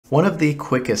One of the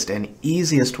quickest and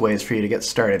easiest ways for you to get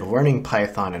started learning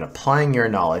Python and applying your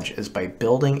knowledge is by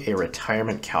building a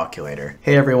retirement calculator.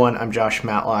 Hey everyone, I'm Josh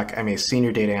Matlock. I'm a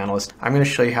senior data analyst. I'm going to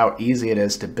show you how easy it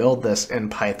is to build this in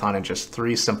Python in just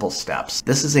 3 simple steps.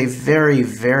 This is a very,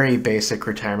 very basic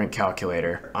retirement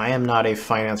calculator. I am not a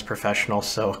finance professional,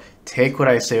 so take what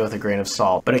I say with a grain of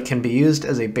salt, but it can be used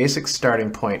as a basic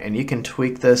starting point, and you can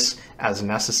tweak this as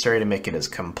necessary to make it as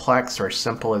complex or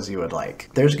simple as you would like.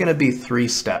 There's going to be 3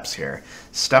 steps here.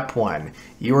 Step 1,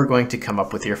 you are going to come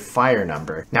up with your FIRE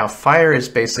number. Now, FIRE is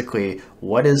basically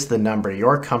what is the number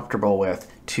you're comfortable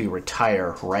with to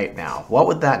retire right now. What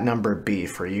would that number be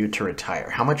for you to retire?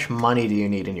 How much money do you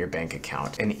need in your bank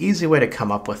account? An easy way to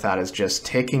come up with that is just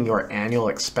taking your annual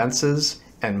expenses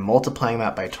and multiplying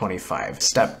that by 25.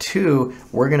 Step 2,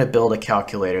 we're going to build a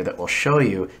calculator that will show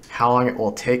you how long it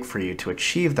will take for you to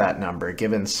achieve that number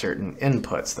given certain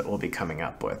inputs that we'll be coming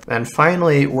up with. Then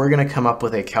finally, we're going to come up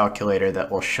with a calculator that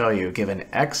will show you, given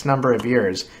X number of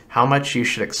years, how much you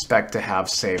should expect to have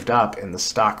saved up in the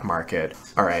stock market.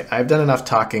 All right, I've done enough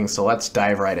talking, so let's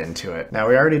dive right into it. Now,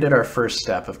 we already did our first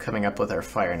step of coming up with our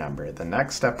FIRE number. The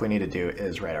next step we need to do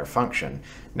is write our function.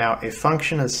 Now, a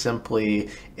function is simply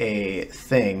a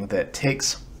thing that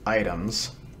takes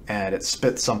items and it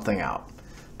spits something out.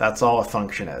 That's all a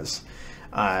function is.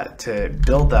 To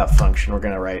build that function, we're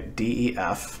going to write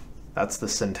def. That's the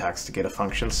syntax to get a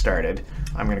function started.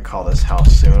 I'm going to call this how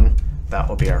soon. That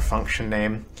will be our function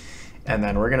name. And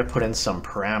then we're going to put in some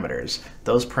parameters.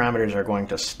 Those parameters are going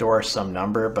to store some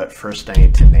number, but first I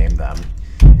need to name them.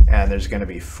 And there's going to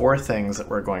be 4 things that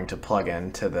we're going to plug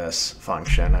into this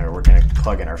function. We're going to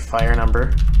plug in our FIRE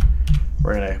number.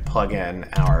 We're going to plug in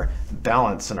our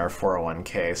balance in our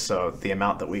 401k, so the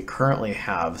amount that we currently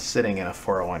have sitting in a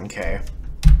 401k.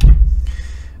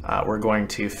 We're going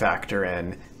to factor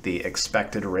in the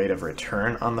expected rate of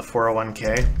return on the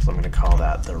 401k, so I'm going to call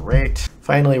that the rate.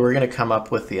 Finally, we're going to come up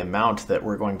with the amount that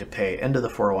we're going to pay into the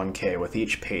 401k with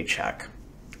each paycheck.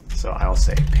 So I'll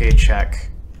say paycheck,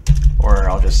 or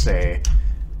I'll just say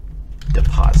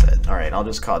deposit. All right, I'll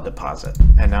just call it deposit.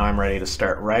 And now I'm ready to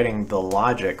start writing the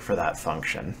logic for that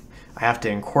function. I have to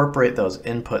incorporate those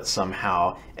inputs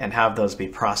somehow and have those be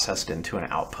processed into an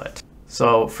output.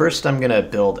 So first I'm going to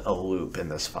build a loop in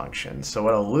this function. So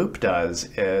what a loop does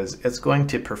is it's going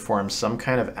to perform some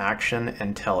kind of action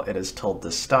until it is told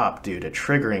to stop due to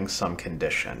triggering some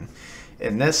condition.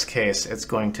 In this case, it's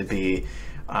going to be,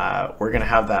 we're going to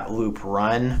have that loop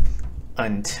run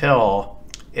until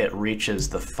it reaches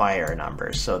the FIRE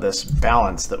number. So this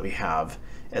balance that we have,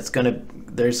 there's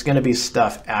going to be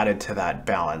stuff added to that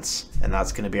balance, and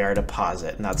that's going to be our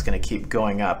deposit, and that's going to keep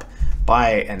going up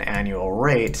by an annual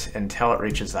rate until it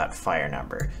reaches that FIRE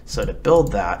number. So to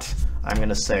build that, I'm going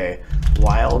to say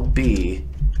while b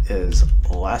is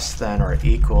less than or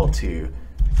equal to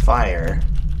FIRE,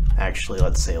 actually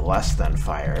let's say less than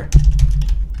FIRE,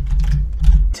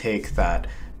 take that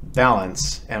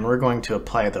balance, and we're going to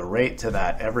apply the rate to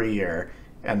that every year,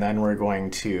 and then we're going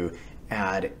to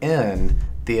add in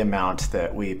the amount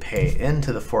that we pay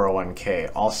into the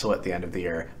 401k also at the end of the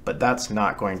year, but that's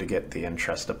not going to get the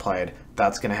interest applied.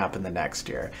 That's going to happen the next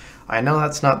year. I know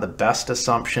that's not the best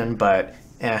assumption, but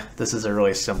this is a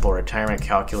really simple retirement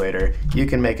calculator. You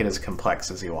can make it as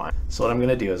complex as you want. So what I'm going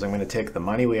to do is I'm going to take the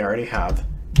money we already have,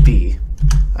 B,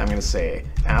 I'm going to say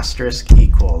asterisk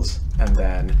equals, and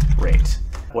then rate.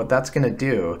 What that's going to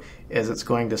do is it's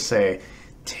going to say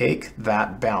take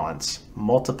that balance,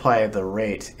 multiply the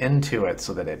rate into it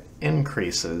so that it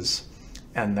increases,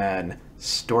 and then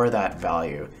store that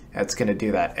value. It's going to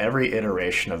do that every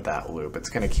iteration of that loop. It's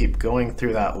going to keep going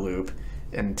through that loop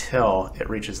until it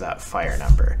reaches that FIRE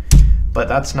number. But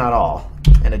that's not all.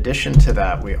 In addition to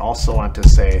that, we also want to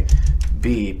say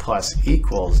B plus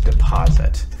equals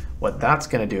deposit. What that's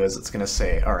going to do is it's going to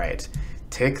say, all right,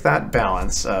 take that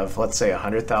balance of, let's say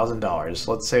 $100,000.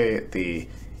 Let's say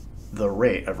the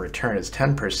rate of return is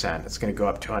 10%. It's going to go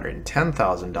up to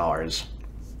 $110,000.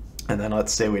 And then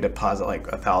let's say we deposit like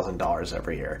 $1,000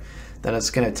 every year. Then it's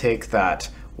going to take that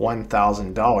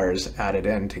 $1,000 added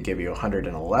in to give you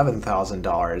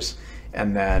 $111,000.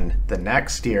 And then the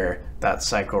next year, that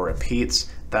cycle repeats.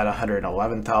 That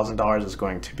 $111,000 is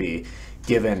going to be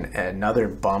given another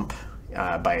bump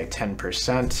by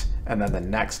 10%, and then the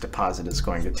next deposit is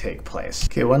going to take place.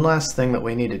 Okay, one last thing that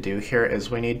we need to do here is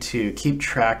we need to keep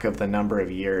track of the number of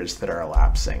years that are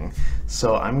elapsing.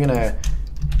 So I'm going to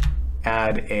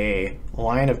add a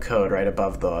line of code right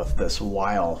above this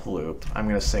while loop. I'm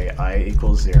going to say I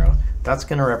equals 0. That's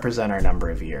going to represent our number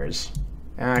of years.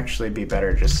 Actually, it'd be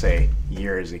better just say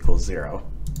years equals 0.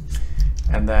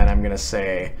 And then I'm going to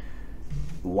say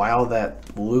while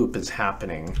that loop is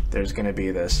happening, there's going to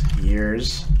be this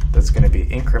years that's going to be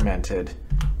incremented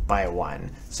by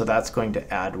 1. So that's going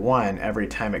to add 1 every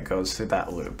time it goes through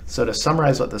that loop. So to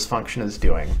summarize what this function is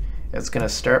doing, it's going to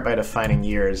start by defining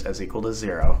years as equal to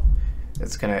 0.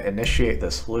 It's going to initiate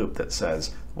this loop that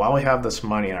says, while we have this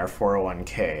money in our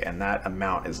 401k and that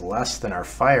amount is less than our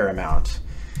FIRE amount,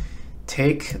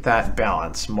 take that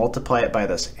balance, multiply it by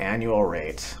this annual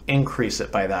rate, increase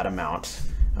it by that amount,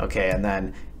 okay, and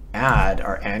then add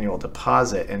our annual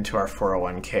deposit into our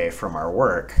 401k from our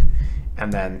work,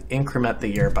 and then increment the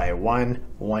year by 1.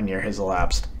 1 year has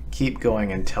elapsed. Keep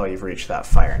going until you've reached that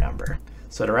FIRE number.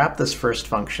 So to wrap this first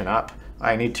function up,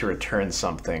 I need to return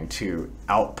something to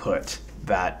output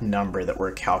that number that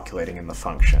we're calculating in the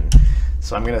function.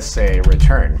 So I'm going to say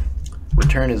return.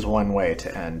 Return is one way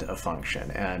to end a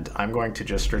function, and I'm going to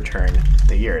just return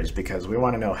the years because we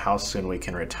want to know how soon we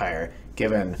can retire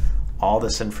given all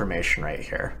this information right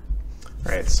here.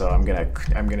 All right, so I'm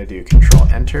gonna do Control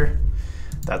Enter.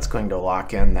 That's going to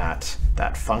lock in that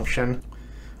function.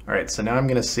 All right, so now I'm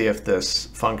going to see if this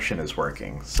function is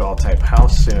working. So I'll type how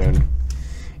soon,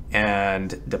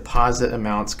 and deposit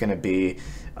amount's going to be,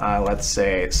 let's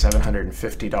say,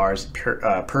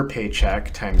 $750 per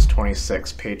paycheck times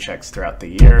 26 paychecks throughout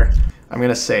the year. I'm going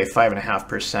to say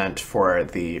 5.5% for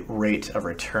the rate of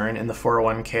return in the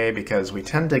 401k because we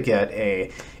tend to get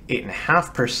a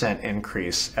 8.5%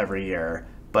 increase every year,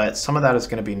 but some of that is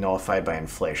going to be nullified by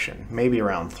inflation, maybe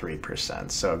around 3%,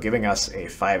 so giving us a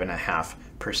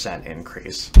 5.5%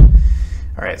 increase.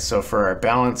 All right, so for our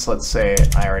balance, let's say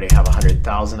I already have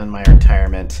 100,000 in my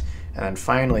retirement, and then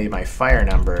finally my FIRE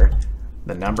number,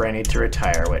 the number I need to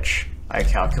retire, which I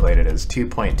calculated as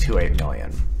 2.28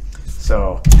 million.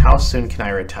 So how soon can I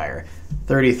retire?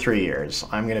 33 years.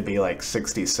 I'm going to be like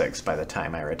 66 by the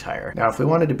time I retire. Now, if we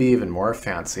wanted to be even more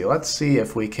fancy, let's see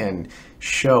if we can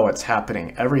show what's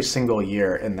happening every single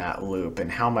year in that loop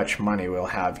and how much money we'll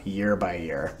have year by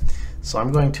year. So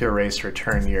I'm going to erase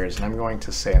return years, and I'm going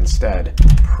to say instead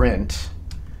print,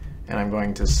 and I'm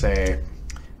going to say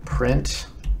print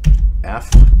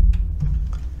f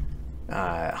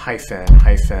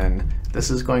hyphen. This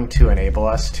is going to enable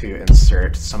us to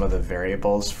insert some of the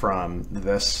variables from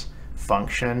this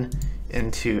function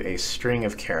into a string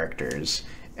of characters,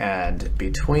 and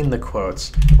between the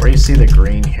quotes, where you see the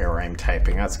green here where I'm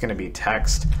typing, that's going to be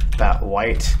text. That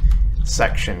white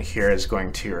section here is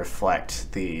going to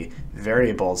reflect the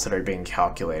variables that are being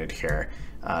calculated here.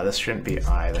 This shouldn't be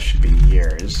I, this should be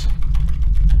years.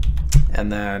 And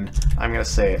then I'm going to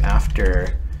say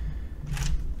after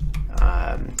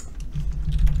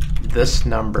this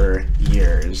number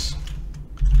years,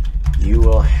 you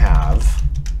will have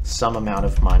some amount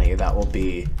of money that will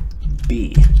be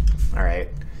B. All right,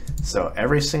 so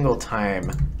every single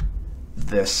time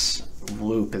this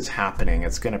loop is happening,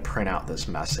 it's going to print out this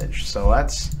message. So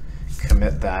let's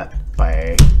commit that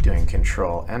by doing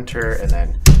Control Enter, and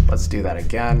then let's do that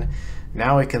again.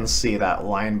 Now we can see that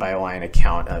line by line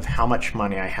account of how much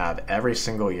money I have every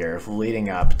single year leading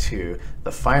up to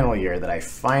the final year that I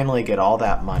finally get all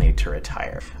that money to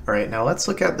retire. All right, now let's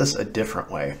look at this a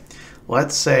different way.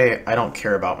 Let's say I don't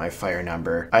care about my FIRE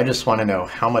number. I just want to know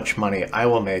how much money I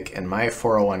will make in my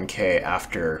 401k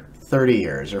after 30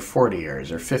 years or 40 years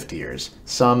or 50 years,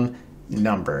 some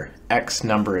number, X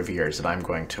number of years that I'm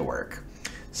going to work.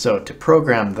 So to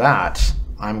program that,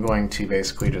 I'm going to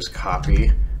basically just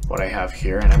copy what I have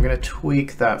here, and I'm going to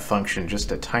tweak that function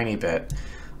just a tiny bit.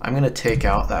 I'm going to take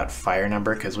out that FIRE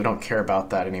number because we don't care about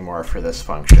that anymore for this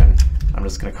function. I'm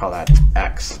just going to call that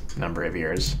X number of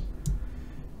years.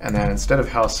 And then instead of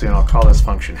how soon, I'll call this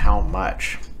function how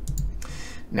much.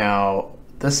 Now,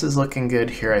 this is looking good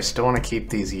here. I still want to keep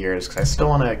these years because I still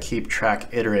want to keep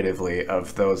track iteratively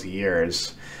of those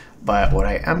years. But what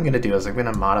I am going to do is I'm going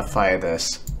to modify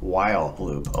this while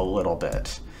loop a little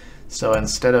bit. So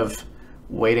instead of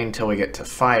waiting till we get to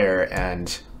FIRE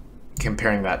and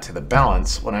comparing that to the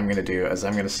balance, what I'm going to do is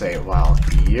I'm going to say while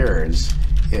years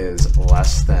is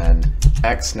less than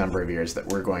X number of years that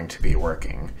we're going to be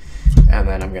working. And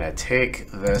then I'm going to take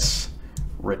this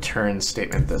return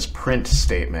statement, this print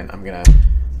statement,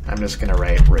 I'm just going to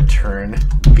write return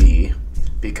B,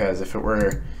 because if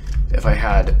I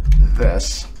had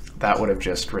this, that would have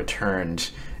just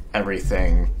returned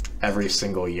everything every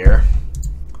single year.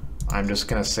 I'm just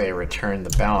going to say return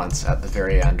the balance at the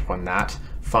very end when that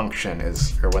function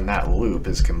is, or when that loop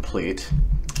is complete.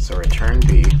 So return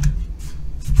B,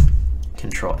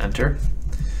 Control Enter.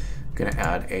 I'm going to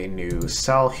add a new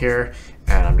cell here,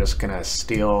 and I'm just going to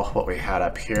steal what we had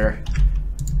up here,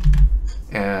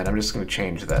 and I'm just going to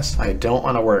change this. I don't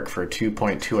want to work for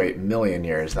 2.28 million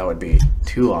years. That would be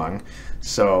too long.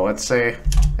 So let's say,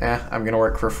 I'm gonna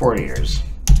work for 40 years.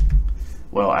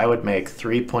 Well, I would make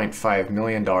 $3.5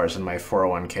 million in my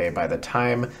 401k by the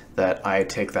time that I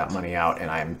take that money out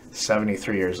and I'm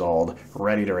 73 years old,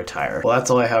 ready to retire. Well, that's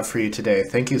all I have for you today.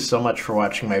 Thank you so much for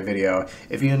watching my video.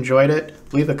 If you enjoyed it,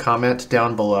 leave a comment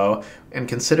down below and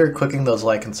consider clicking those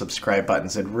like and subscribe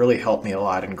buttons. It'd really help me a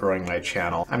lot in growing my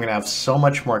channel. I'm gonna have so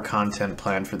much more content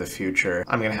planned for the future.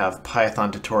 I'm gonna have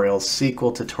Python tutorials,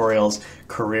 SQL tutorials,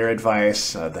 career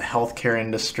advice, the healthcare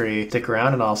industry. Stick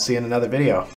around and I'll see you in another video.